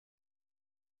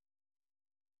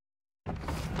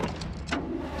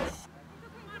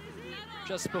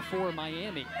just before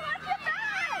Miami.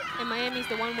 And Miami's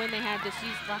the one win they had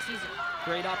last season.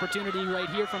 Great opportunity right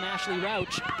here from Ashley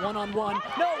Rauch. One-on-one.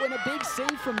 No, and a big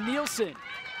save from Nielsen.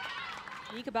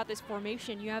 Unique about this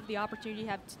formation, you have the opportunity to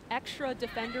have extra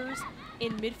defenders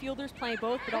in midfielders playing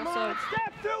both, but also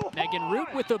Megan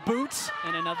Root with the boots,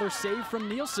 and another save from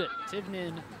Nielsen.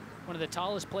 Tivnan, one of the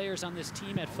tallest players on this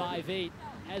team at 5'8",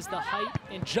 has the height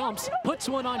and jumps, puts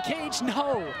one on Cage,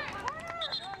 no!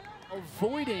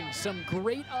 Avoiding some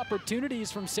great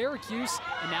opportunities from Syracuse,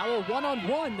 and now a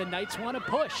one-on-one, the Knights want to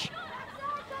push.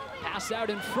 Pass out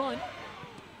in front.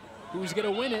 Who's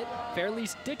gonna win it?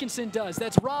 Fairleigh's Dickinson does.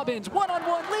 That's Robbins.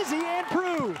 One-on-one, Lizzie and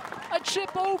Prue. A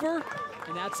chip over,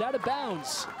 and that's out of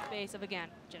bounds. Base of again,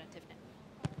 Jenna Tivnan.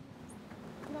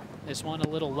 This one a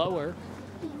little lower.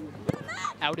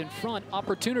 Out in front,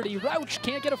 opportunity. Rauch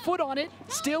can't get a foot on it.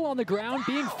 Still on the ground,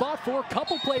 being fought for.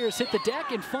 Couple players hit the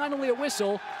deck, and finally a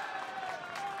whistle.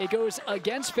 It goes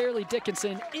against Fairleigh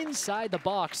Dickinson inside the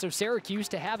box, so Syracuse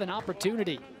to have an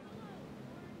opportunity.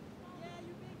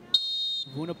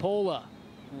 Vunapola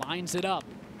lines it up,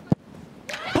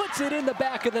 puts it in the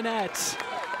back of the net.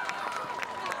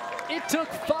 It took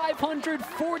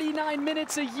 549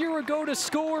 minutes a year ago to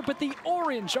score, but the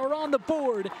Orange are on the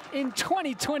board in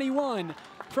 2021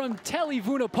 from Telly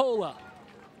Vunapola.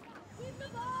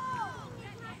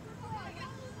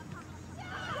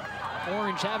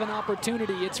 Orange have an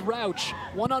opportunity. It's Rauch,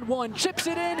 one-on-one, chips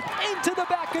it in, into the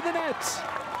back of the net.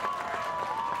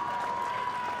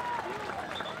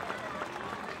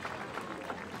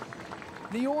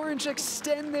 The Orange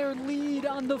extend their lead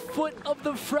on the foot of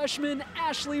the freshman.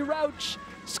 Ashley Rauch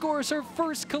scores her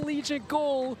first collegiate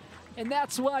goal, and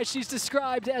that's why she's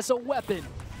described as a weapon.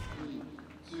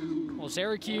 Well,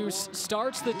 Syracuse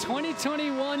starts the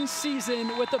 2021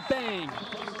 season with a bang.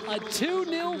 A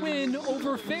 2-0 win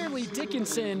over Fairleigh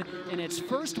Dickinson, and its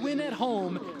first win at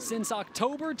home since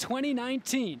October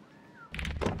 2019.